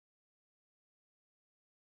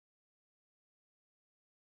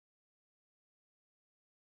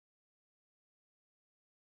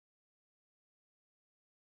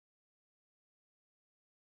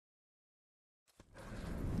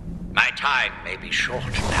My time may be short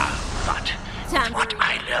now, but with what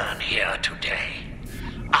I learn here today,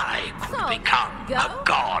 I could become a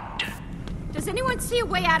god. Does anyone see a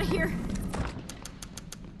way out of here?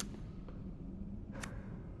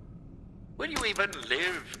 Will you even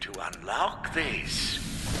live to unlock this?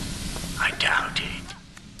 I doubt it.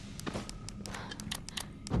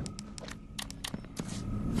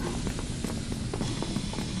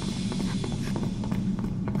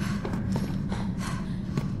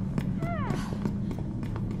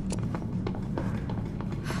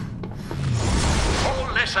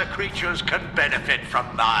 All lesser creatures can benefit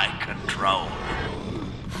from my control.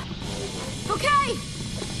 Okay!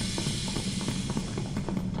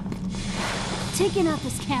 Taking out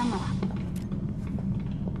this camera.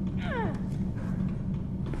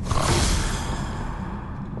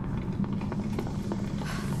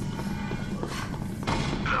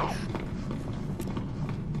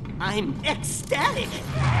 I'm ecstatic.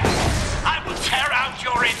 I will tear out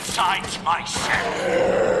your insides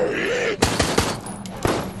myself.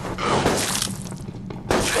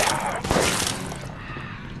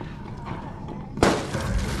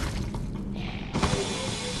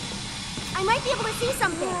 I might be able to see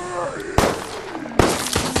something.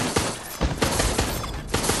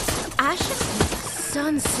 Ashen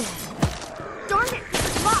sunset. Darn it!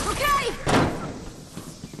 Lock, okay!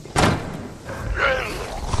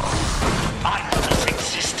 Mindless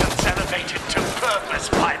existence elevated to purpose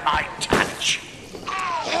by my touch.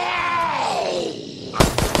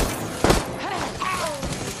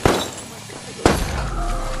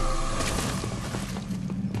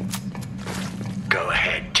 Go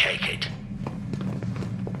ahead, take it.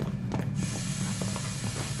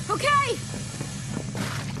 Okay!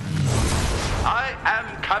 I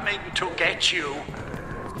am coming to get you.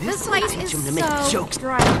 This place teach is him to make so jokes.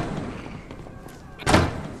 dry.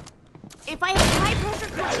 If I have high pressure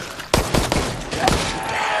current,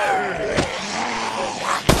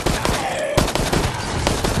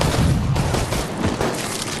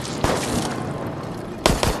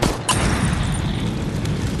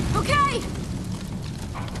 Okay!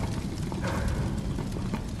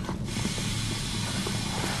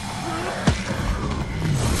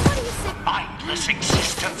 What do you say? Mindless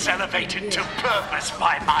existence elevated to purpose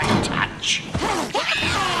by my touch.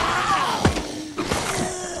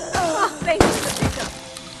 Oh, thanks for the pickup.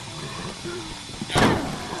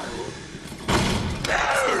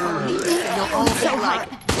 You'll all be like,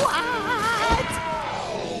 What?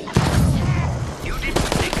 You didn't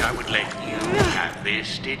think I would let you have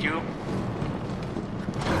this, did you?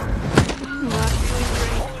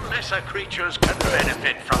 All lesser creatures can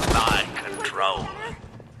benefit from my control.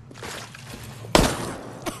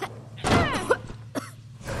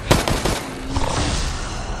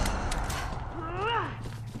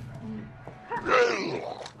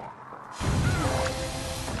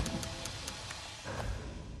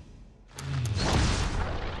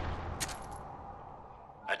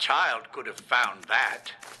 A child could have found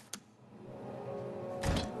that.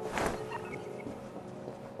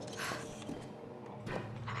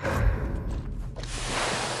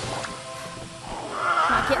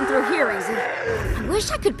 Not getting through here easy. I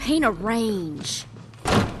wish I could paint a range.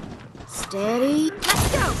 Steady.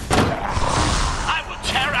 Let's go! I will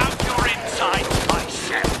tear out your insides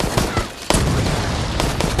myself.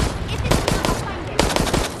 if it's here, I'll find it.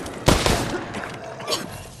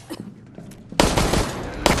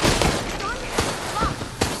 Darn it! Lock.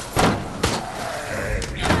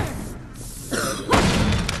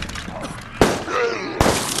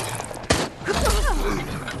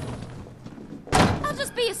 I'll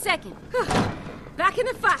just be a second. Back in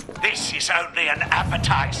the fight. This is only an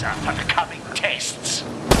appetizer for the coming tests.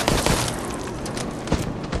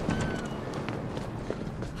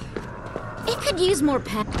 It could use more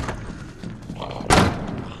pen.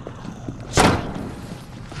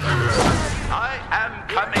 I am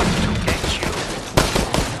coming to get you.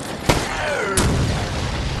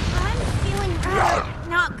 I'm feeling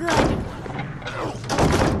not good.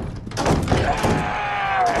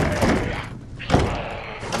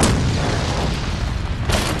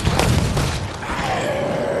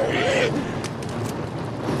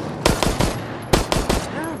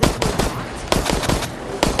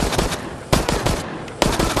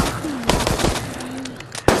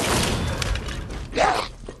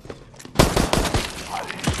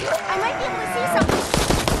 I might be able to see something.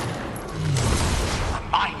 A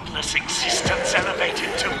mindless existence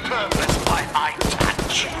elevated to purpose by my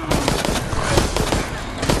touch.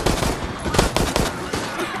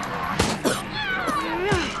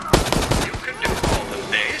 You can do more than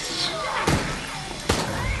this.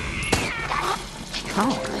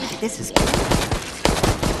 oh, this is good.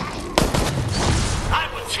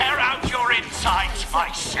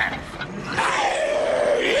 yourself.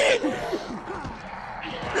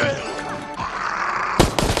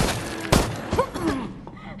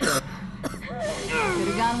 Could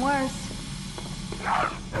have gone worse.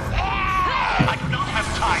 I do not have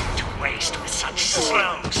time to waste with such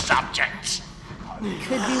slow subjects.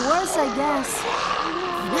 Could be worse, I guess.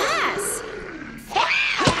 Yes!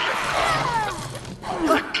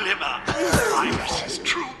 The glimmer of Iris's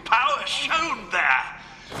true power shone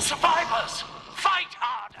there. Survivors, fight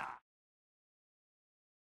harder.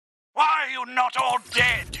 Why are you not all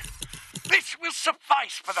dead? This will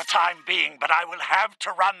suffice for the time being, but I will have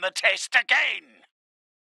to run the test again.